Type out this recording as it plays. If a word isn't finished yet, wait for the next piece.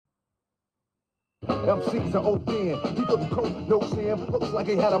MCs are ODing. He took the coat, no Sam. Looks like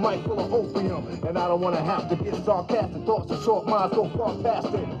he had a mic full of opium. And I don't want to have to get sarcastic. Thoughts and short minds go far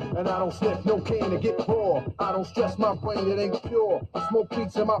past it. And I don't sniff no cane to get poor. I don't stress my brain, it ain't pure. I smoke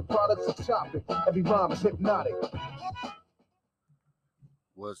beats and my products are chopping. Every rhyme is hypnotic.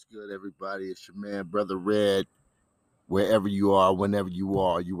 What's good, everybody? It's your man, Brother Red. Wherever you are, whenever you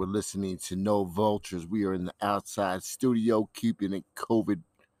are, you were listening to No Vultures. We are in the outside studio, keeping it COVID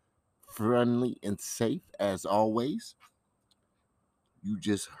friendly and safe as always. You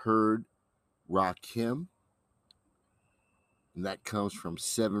just heard Rakim, and that comes from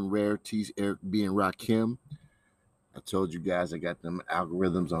Seven Rarities, Eric B. and Rakim. I told you guys I got them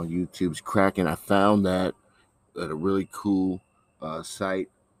algorithms on YouTube's cracking. I found that at a really cool site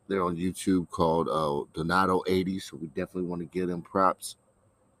there on YouTube called Donato 80. So we definitely want to give them props.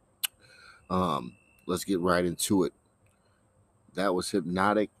 Let's get right into it. That was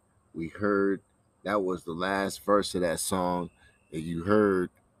Hypnotic. We heard that was the last verse of that song, and you heard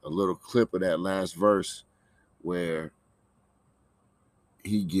a little clip of that last verse where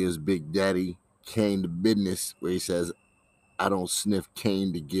he gives Big Daddy Kane the business, where he says, "I don't sniff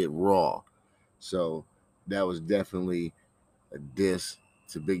cane to get raw." So that was definitely a diss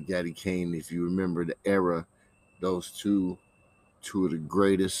to Big Daddy Kane. If you remember the era, those two of the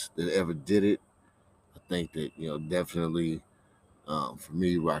greatest that ever did it. I think that, definitely for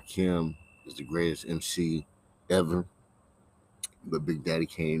me, Rakim is the greatest MC ever. But Big Daddy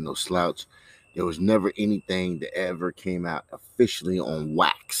Kane, no slouch. There was never anything that ever came out officially on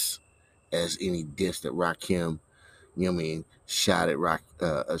wax as any diss that Rakim, shot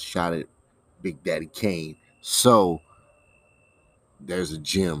at Big Daddy Kane. So there's a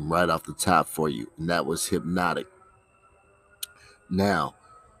gem right off the top for you, and that was Hypnotic. Now,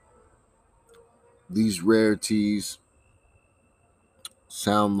 these rarities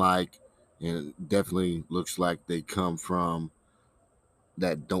sound like, and it definitely looks like they come from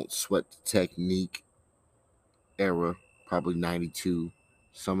that Don't Sweat the Technique era, probably 92.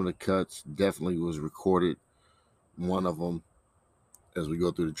 Some of the cuts definitely was recorded. One of them, as we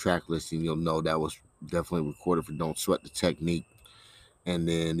go through the track listing, you'll know that was definitely recorded for Don't Sweat the Technique. And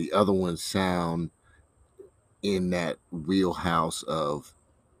then the other ones sound in that wheelhouse of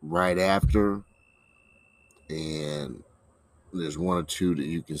right after, and there's one or two that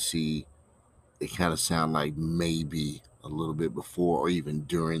you can see they kind of sound like maybe a little bit before or even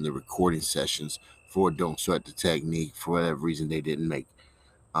during the recording sessions for Don't Sweat the Technique. For whatever reason, they didn't make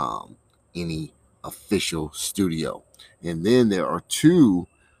um, any official studio. And then there are two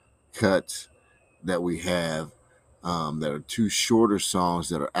cuts that we have that are two shorter songs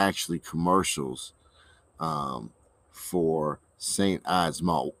that are actually commercials for St. Ides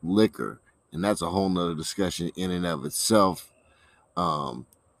Malt Liquor. And that's a whole nother discussion in and of itself. Um,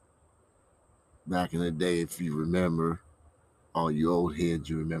 Back in the day, if you remember, all you old heads,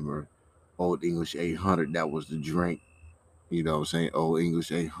 you remember Old English 800. That was the drink. You know what I'm saying? Old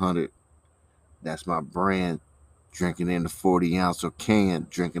English 800. That's my brand. Drinking in the 40-ounce or can.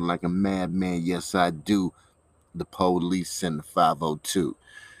 Drinking like a madman. Yes, I do. The police and the 502.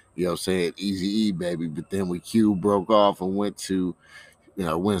 You know what I'm saying? Easy E, baby. But then when Q broke off and went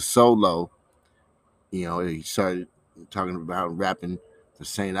solo, he started talking about rapping for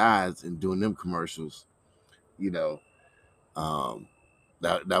St. Ides and doing them commercials. You know, um,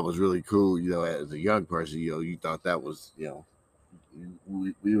 that was really cool. As a young person, you thought that was,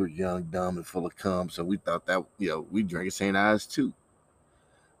 we were young, dumb, and full of cum, so we thought that, we drank St. Ides too.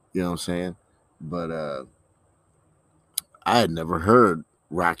 You know what I'm saying? But I had never heard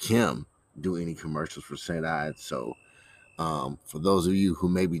Rakim do any commercials for St. Ides, so for those of you who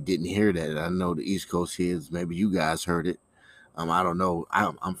maybe didn't hear that, I know the East Coast kids, maybe you guys heard it. I don't know.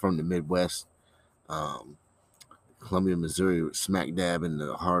 I'm from the Midwest, um, Columbia, Missouri, smack dab in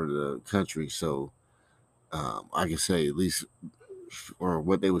the heart of the country. So I can say at least, or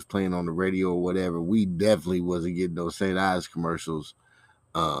what they was playing on the radio or whatever, we definitely wasn't getting those St. Ides commercials,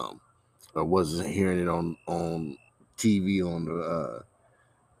 or wasn't hearing it on TV on the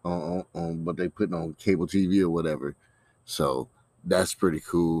on what they putting on cable TV or whatever. So that's pretty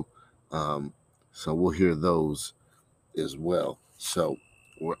cool. Um, so we'll hear those as well. So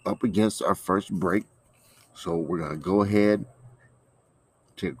we're up against our first break. So we're gonna go ahead,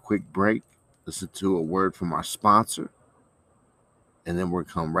 take a quick break, listen to a word from our sponsor, and then we'll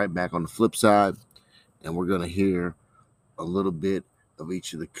come right back on the flip side, and we're gonna hear a little bit of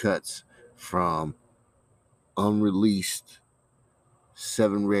each of the cuts from Unreleased,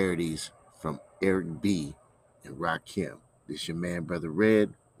 Seven Rarities from Eric B. and Rakim. This is your man, Brother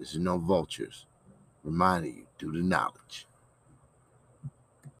Red. This is No Vultures. Reminding you, do the knowledge.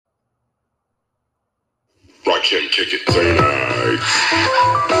 Rakim, kick it, say nights.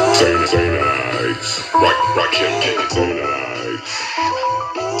 Say nights. Rakim, kick it, say nights.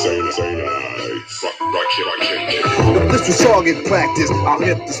 Say nights. Rakim, kick it. If this was target practice, I'll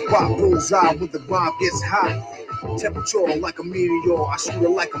hit the spot. Bullseye when the rhyme gets hot. Temperature like a meteor, I shoot it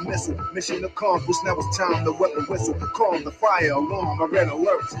like a missile. Mission accomplished, now it's time to weapon whistle. Call the fire alarm, I red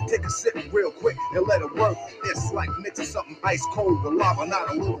alerts. Take a sip real quick and let it work. It's like mixing something ice cold with lava, not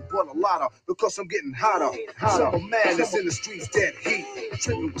a little but a lotta, because I'm getting hotter. Summer madness in the streets, dead heat.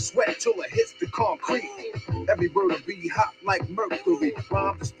 Tripping with sweat till it hits the concrete. Every word will be hot like mercury.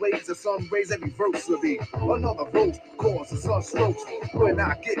 Rhyme displays the sun rays, every verse will be another verse, cause the sun strokes. When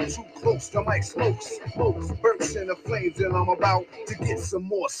I get too close to my smokes, bursts in the flames, and I'm about to get some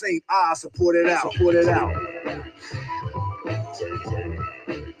more St. I support it out, support it out.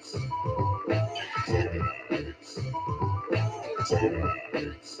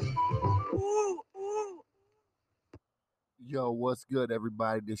 Yo, what's good,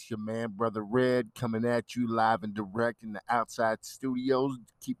 everybody? This your man, Brother Red, coming at you live and direct in the outside studios,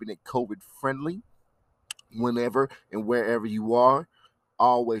 keeping it COVID friendly whenever and wherever you are.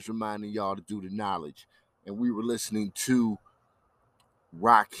 Always reminding y'all to do the knowledge. And we were listening to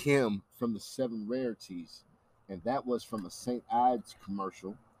Rakim from the Seven Rarities, and that was from a St. Ides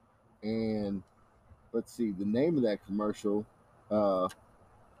commercial. And let's see, the name of that commercial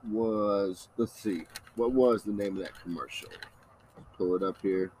was, let's see, what was the name of that commercial? I'll pull it up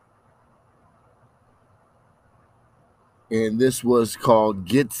here. And this was called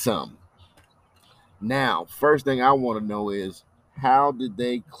Get Some. Now, first thing I want to know is, how did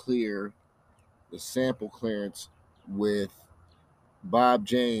they clear the sample clearance with Bob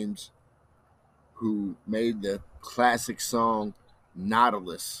James, who made the classic song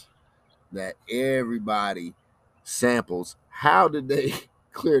Nautilus that everybody samples? How did they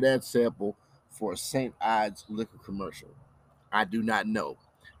clear that sample for a St. Ides liquor commercial? I do not know.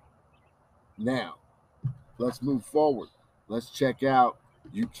 Now, let's move forward. Let's check out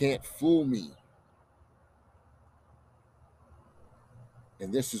You Can't Fool Me.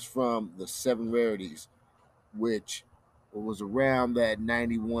 And this is from the Seven Rarities, which was around that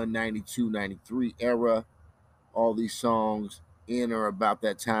 91, 92, 93 era. All these songs in or about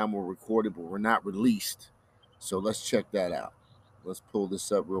that time were recorded but were not released. So let's check that out. Let's pull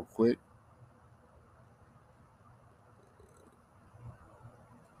this up real quick.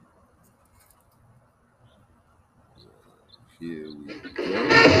 Here we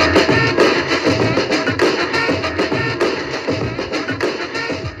go.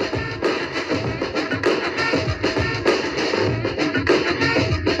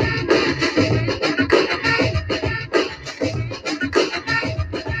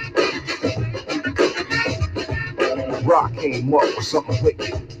 Rock came up with something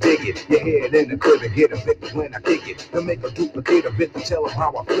wicked. Dig it, your head in the crib and get evicted when I kick it. To make a duplicate of it to tell them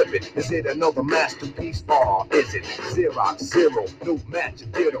how I flip it. Is it another masterpiece or is it Xerox zero? No match, a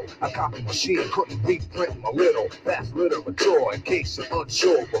ditto. A copy machine couldn't reprint my little. That's literature in case you're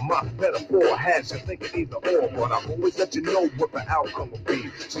unsure. But my metaphor has you thinking either or. But I've always let you know what the outcome will be,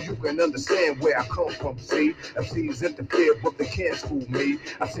 so you can understand where I come from. See, MCs interfere, but they can't fool me.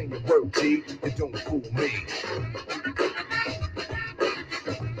 I seen your word, G, and don't fool me.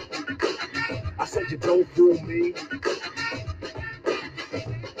 I said you don't fool me,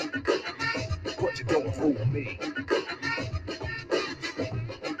 but you don't fool me.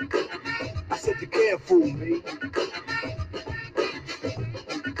 I said you can't fool me.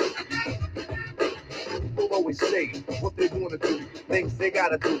 People always say what they wanna do, things they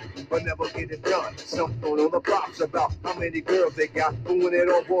gotta do, but never get it done. Some don't know the props about how many girls they got, but when it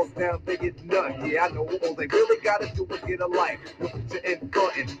all boils down, they get none. Yeah, I know all they really gotta do is get a life. Look at your end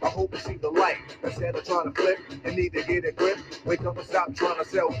frontin', I hope you see the light. Instead of trying to flip, you need to get a grip. Wake up and stop trying to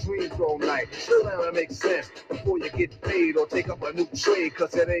sell dreams all night. Slow down and make sense before you get paid or take up a new trade,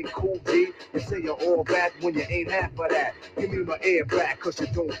 cause it ain't cool, G. You say you're all that when you ain't half of that. Give me my air back, cause you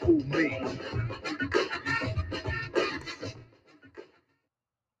don't fool me.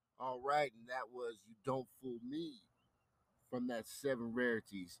 All right, and that was You Don't Fool Me from that Seven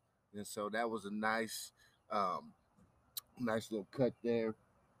Rarities. And so that was a nice little cut there.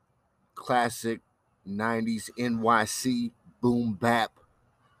 Classic 90s NYC boom bap.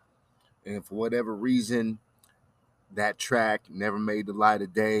 And for whatever reason, that track never made the light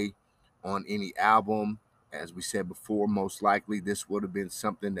of day on any album. As we said before, most likely this would have been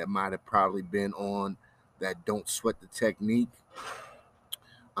something that might have probably been on that Don't Sweat the Technique.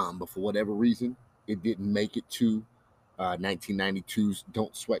 But for whatever reason, it didn't make it to 1992's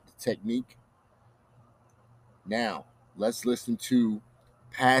Don't Sweat the Technique. Now, let's listen to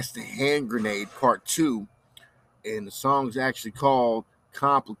Pass the Hand Grenade Part 2 And the song's actually called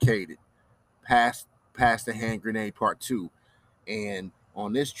Complicated, Pass the Hand Grenade Part 2. And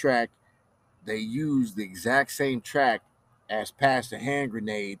on this track, they use the exact same track as Pass the Hand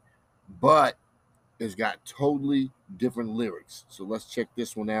Grenade, but it's got totally different lyrics. So let's check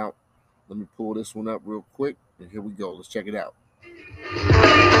this one out. Let me pull this one up real quick, and here we go. Let's check it out.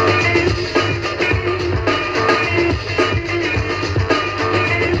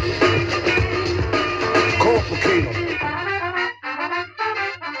 Complicate 'em.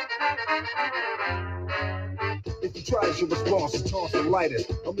 If you try your response, it's toss the lighters.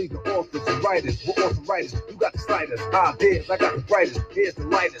 I'm leaving authors and writers. We're arthritis. You got the slightest ideas. I got the brightest. Here's the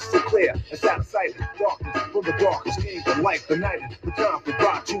lightest. So clear and out of sight. Darkness from the darkest came to light. The night is the time for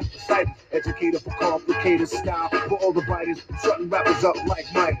rock, truth, the sighted. Educator for complicated style. For all the writers, shutting rappers up like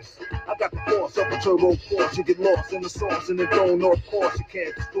Midas. I got the force of a turbo force. You get lost in the sauce and the throne. Of course, you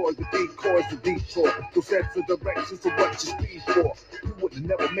can't destroy the decoys, the detour. Those sets of directions to what you speed for. You would have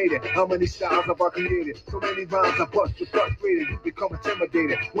never made it. How many styles have I created? So many rhymes I bust you frustrated. You become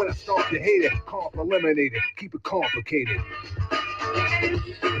intimidated. When I start to hate it, comp eliminated. Keep it complicated.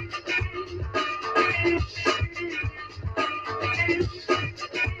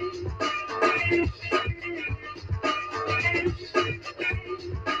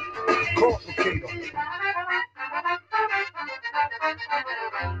 Complicate 'em.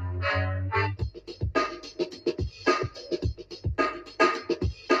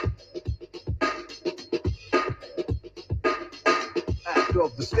 After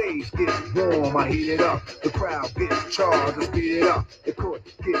the stage gets warm, I heat it up. The crowd gets charged, I speed it up. It could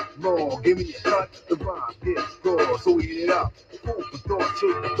get long, give me a cut. The rhyme gets raw, so eat it up. Food for thought,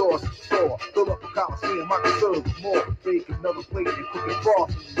 shake the thoughts and store. Fill up a coliseum, I can serve more. Bake another plate and cook it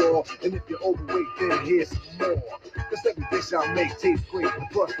frosted raw. And if you're overweight, then here's some more. Cause every dish I make tastes great, the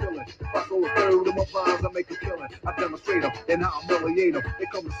plus filling. If I throw a third of my rhymes, I make a killing. I demonstrate them, and I humiliate them. They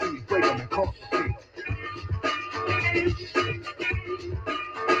come to see me break them and complicate them.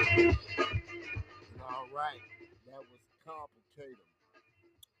 All right, that was Complicated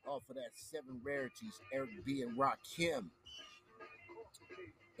off of that 7 Rarities, Eric B. and Rakim.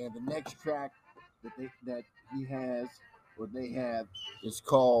 And the next track that he has, or they have, is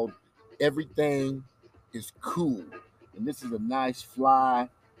called Everything is Cool. And this is a nice, fly,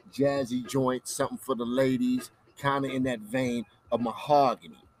 jazzy joint, something for the ladies, kind of in that vein of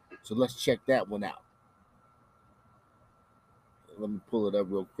Mahogany. So let's check that one out. Let me pull it up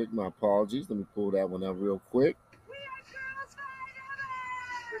real quick. My apologies. Let me pull that one up real quick.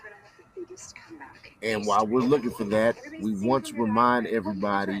 And while we're looking for that, we want to remind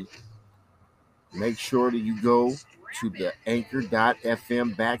everybody, make sure that you go to the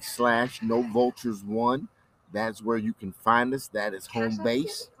anchor.fm/NoVultures1. That's where you can find us. That is home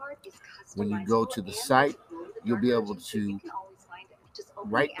base. When you go to the site, you'll be able to,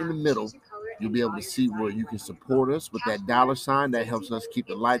 right in the middle, you'll be able to see where you can support us with that $sign. That helps us keep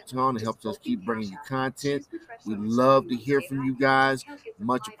the lights on. It helps us keep bringing you content. We love to hear from you guys.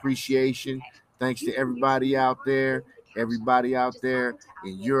 Much appreciation. Thanks to everybody out there in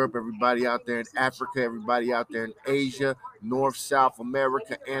Europe, everybody out there in Africa, everybody out there in Asia, North, South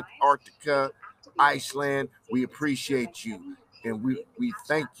America, Antarctica, Iceland. We appreciate you. And we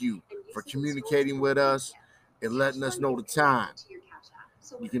thank you for communicating with us and letting us know the time.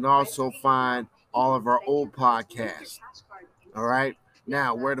 You can also find all of our old podcasts. All right.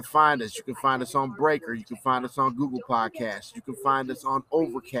 Now, where to find us? You can find us on Breaker. You can find us on Google Podcasts. You can find us on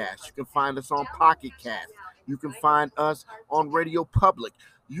Overcast. You can find us on Pocket Cast. You can find us on Radio Public.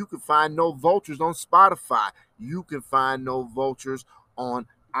 You can find No Vultures on Spotify. You can find No Vultures on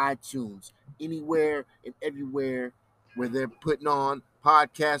iTunes. Anywhere and everywhere where they're putting on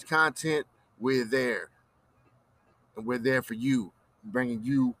podcast content, we're there. And we're there for you, bringing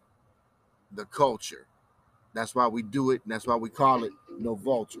you the culture. That's why we do it, and that's why we call it No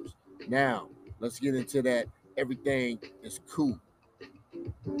Vultures. Now, let's get into that. Everything is cool.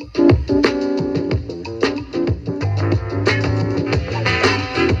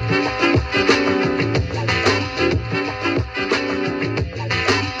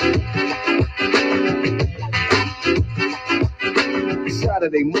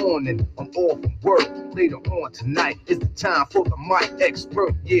 Saturday morning, I'm off from work. Later on tonight is the time for the mic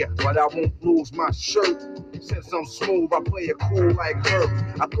expert. Yeah, but I won't lose my shirt. Since I'm smooth, I play it cool like her.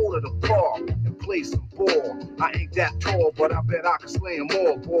 I go to the bar and play some ball. I ain't that tall, but I bet I can slay them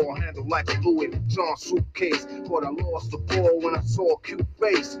all. Ball handle like a Louis Vuitton suitcase. But I lost the ball when I saw a cute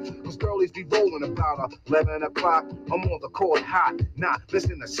face. Cause girlies be rolling about 11 o'clock. I'm on the court hot, not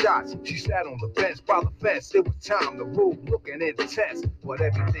missing the shots. She sat on the bench by the fence. It was time to move, looking intense, but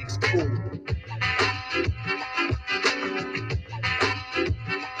everything's cool.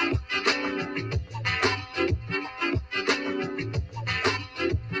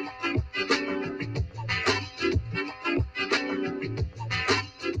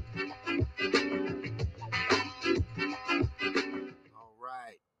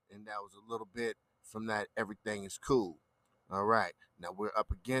 a little bit from that Everything Is Cool. All right, now we're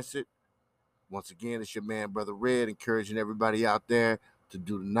up against it. Once again, it's your man, Brother Red, encouraging everybody out there to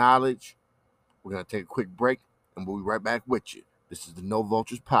do the knowledge. We're going to take a quick break, and we'll be right back with you. This is the No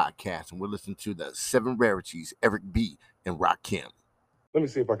Vultures podcast, and we're listening to the 7 Rarities, Eric B. and Rakim. Let me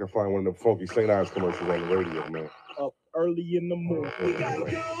see if I can find one of them funky St. Ives commercials on the radio, man. Up early in the morning. We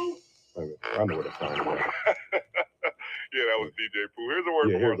gotta go. I know where to find it. Yeah, that was DJ Pooh. Here's a word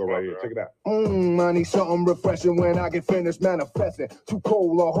from our sponsor. Right here. Check it out. I need something refreshing when I get finished manifesting. Too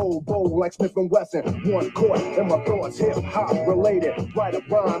cold, a whole bowl like Smith & Wesson. One quart and my thoughts hip-hop related. Write a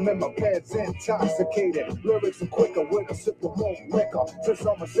rhyme and my bed's intoxicated. Lyrics are quicker with a sip of more liquor. Since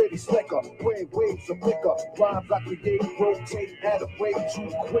I'm a city slicker, brain waves are thicker. Rhymes I create rotate at a rate too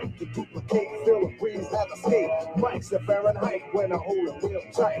quick to duplicate. Feel a breeze at a skate. Mics at Fahrenheit when I hold it real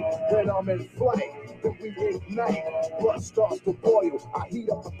tight. When I'm in flight, then we ignite. Blood starts to boil. I heat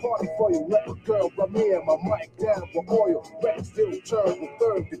up the party for you. Let the girl rub me and my mic down for oil. Record still turns with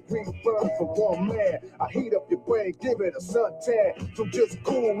third degree burn for one man. I heat up your brain, give it a suntan. So just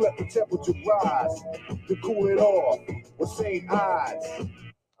cool, let the temperature rise. To cool it off with St. Ives.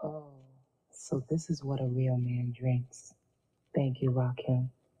 Oh, so this is what a real man drinks. Thank you, Rakim.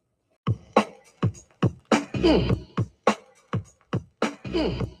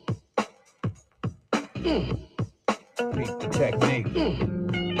 Beat the technique.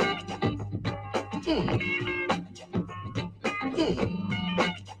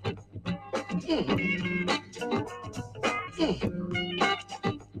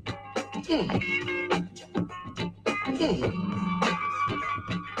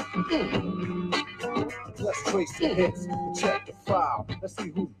 Let's trace the hits, check the file. Let's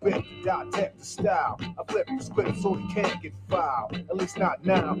see who bit the dissect the style. I flip the script so he can't get filed. At least not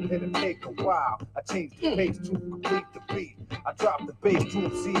now, it'll take a while. I change the pace to complete the beat. I drop the bass to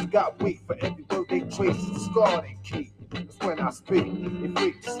MCs got weight for every word they trace. It's a scar they keep. That's when I speak. They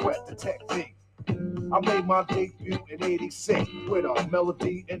freak to sweat the technique. I made my debut in '86 with a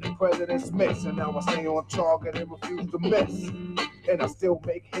melody in the president's mix, and now I stay on target and refuse to miss. And I still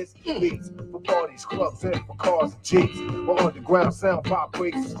make hits beats for parties, clubs, and for cars and jeeps. My underground sound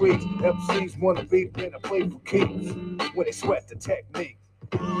vibrates the streets. MCs wanna beat and I play for keeps when they sweat the technique.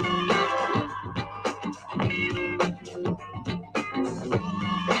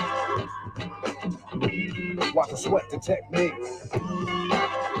 Watch them sweat the technique.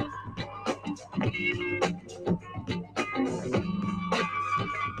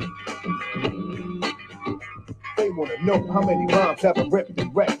 They wanna know how many rhymes have I ripped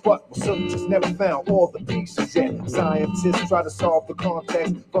and wrecked, but researchers never found all the pieces yet. Scientists try to solve the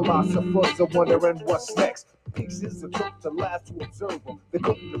context, philosophers are wondering what's next. Pieces it took to last to observe them. They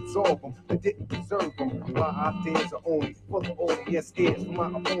couldn't absorb them, they didn't deserve them. My ideas are only for the audience ears. For my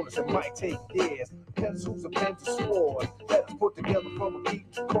opponents, it might take years. Pencils and pens and swords, letters put together from a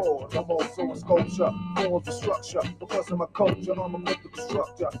beat to chords. I'm also a sculpture, forms of structure. Because of my culture, I'm a mythical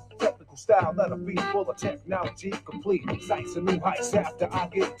structure. Technical style that'll be full of technology, complete. Sights and new heights after I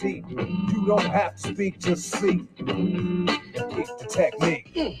get deep. You don't have to speak, just see. And keep the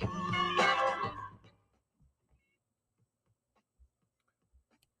technique.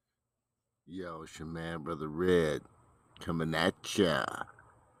 Yo, it's your man, Brother Red, coming at ya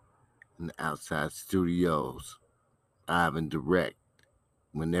in the Outside Studios, live and direct,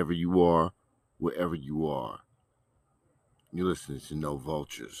 whenever you are, wherever you are. You're listening to No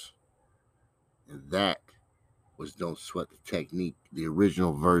Vultures. And that was Don't Sweat the Technique, the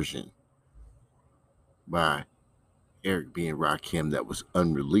original version by Eric B. and Rakim that was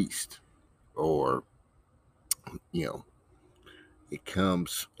unreleased. Or, it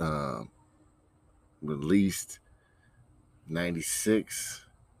comes released 96.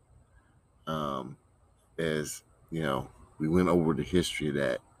 As we went over the history of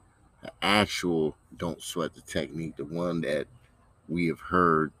that. The actual Don't Sweat the Technique, the one that we have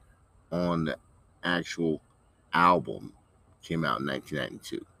heard on the actual album, came out in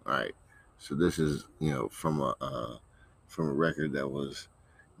 1992. All right, so this is from a record that was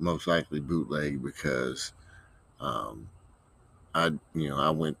most likely bootleg because I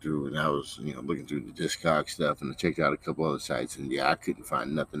went through and I was looking through the Discog stuff and I checked out a couple other sites and I couldn't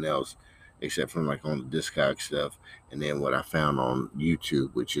find nothing else except from like on the Discog stuff and then what I found on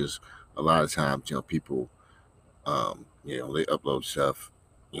YouTube, which is a lot of times people they upload stuff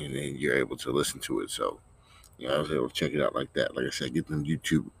and then you're able to listen to it. So I was able to check it out like that. Like I said, get them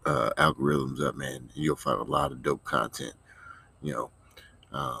YouTube algorithms up, man, and you'll find a lot of dope content.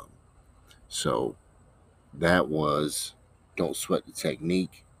 So that was Don't Sweat the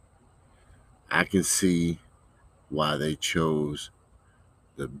Technique. I can see why they chose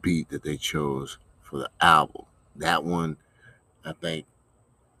the beat that they chose for the album. That one, I think,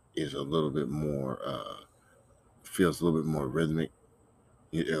 is a little bit more, feels a little bit more rhythmic.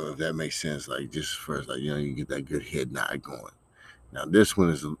 If that makes sense, like just first, like you get that good head nod going. Now this one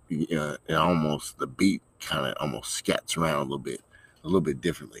is almost the beat kind of almost scats around a little bit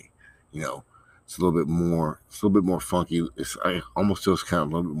differently. You know, it's a little bit more funky. It's almost feels kind of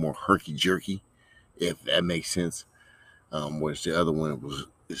a little bit more herky jerky, if that makes sense. Whereas the other one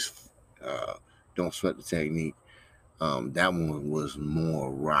uh, Don't Sweat the Technique. That one was more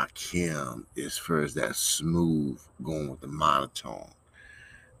Rakim as far as that smooth going with the monotone.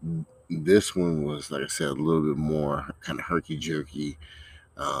 This one was, like I said, a little bit more kind of herky jerky.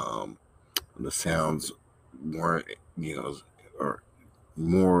 Um, the sounds weren't, or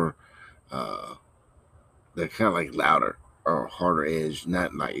more, uh, they're kind of like louder or harder edge,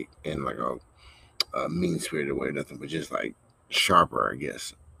 not like in like a mean spirited way, nothing, but just like sharper, I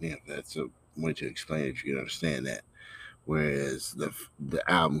guess. Yeah, that's a way to explain it if you can understand that. Whereas the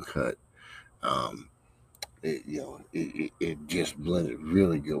album cut, um, it just blended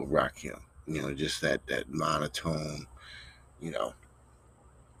really good with Rakim. Just that monotone, you know.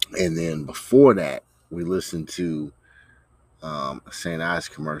 And then before that, we listened to a St. Ives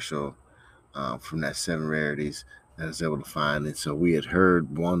commercial from that Seven Rarities that I was able to find. And so we had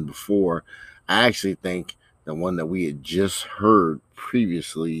heard one before. I actually think the one that we had just heard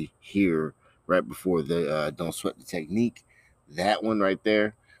previously here, right before the Don't Sweat the Technique, that one right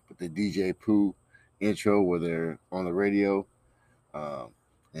there, with the DJ Pooh intro where they're on the radio, um,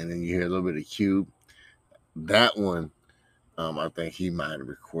 and then you hear a little bit of Cube. That one, I think he might have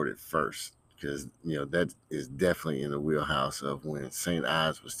recorded first because that is definitely in the wheelhouse of when St.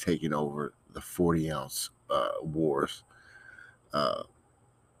 Ives was taking over the 40-ounce wars uh,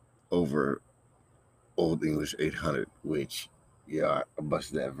 over Old English 800, which I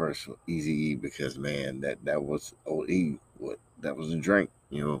busted that verse with Easy E because man, that was Old E. What that was a drink,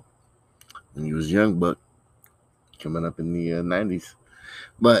 when he was young, but coming up in the 90s.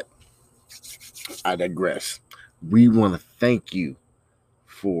 But I digress. We want to thank you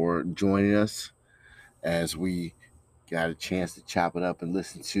for joining us as we got a chance to chop it up and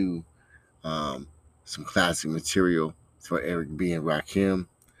listen to um, some classic material for Eric B. and Rakim.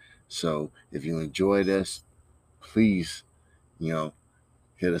 So if you enjoyed us, please,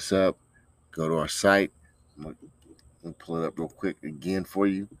 hit us up. Go to our site. I'm gonna pull it up real quick again for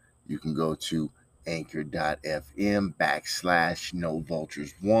you. You can go to anchor.fm/No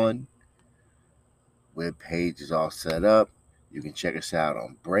Vultures 1. Web page is all set up. You can check us out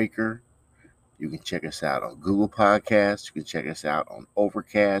on Breaker. You can check us out on Google Podcasts. You can check us out on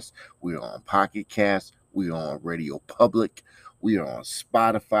Overcast. We are on Pocket Cast. We are on Radio Public. We are on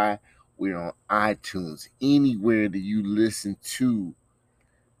Spotify. We are on iTunes. Anywhere that you listen to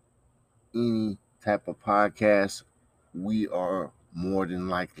any type of podcast, we are more than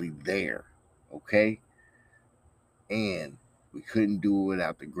likely there. Okay? And we couldn't do it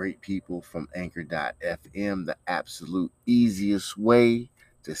without the great people from Anchor.fm, the absolute easiest way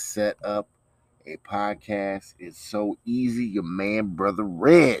to set up a podcast. It's so easy. Your man, Brother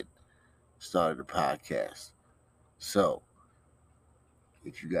Red, started a podcast. So,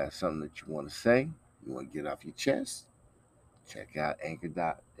 if you got something that you want to say, you want to get off your chest, check out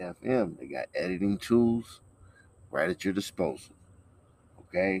Anchor.fm. They got editing tools right at your disposal.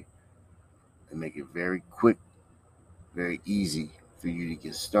 Okay? They make it very quick, very easy for you to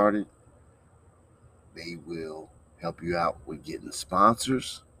get started. They will help you out with getting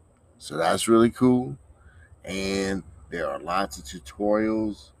sponsors. So that's really cool. And there are lots of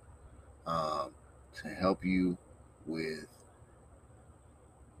tutorials to help you with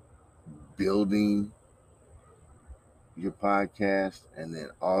building your podcast and then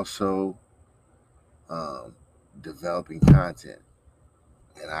also developing content.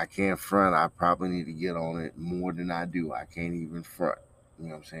 And I can't front. I probably need to get on it more than I do. I can't even front. You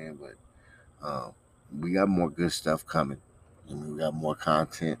know what I'm saying? But we got more good stuff coming. And we got more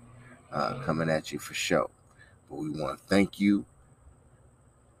content coming at you for sure. But we want to thank you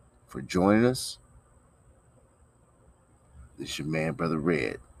for joining us. This is your man, Brother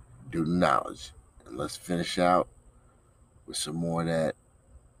Red. Do the knowledge. And let's finish out with some more of that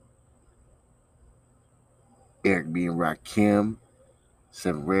Eric B. and Rakim,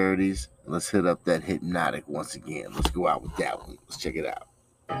 Seven Rarities. And let's hit up that Hypnotic once again. Let's go out with that one. Let's check it out.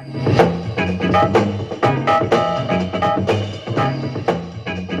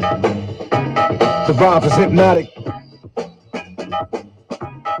 The vibe is hypnotic.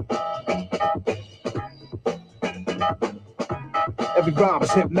 Every vibe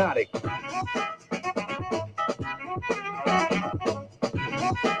is hypnotic.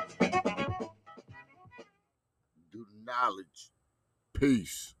 knowledge.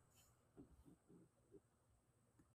 Peace.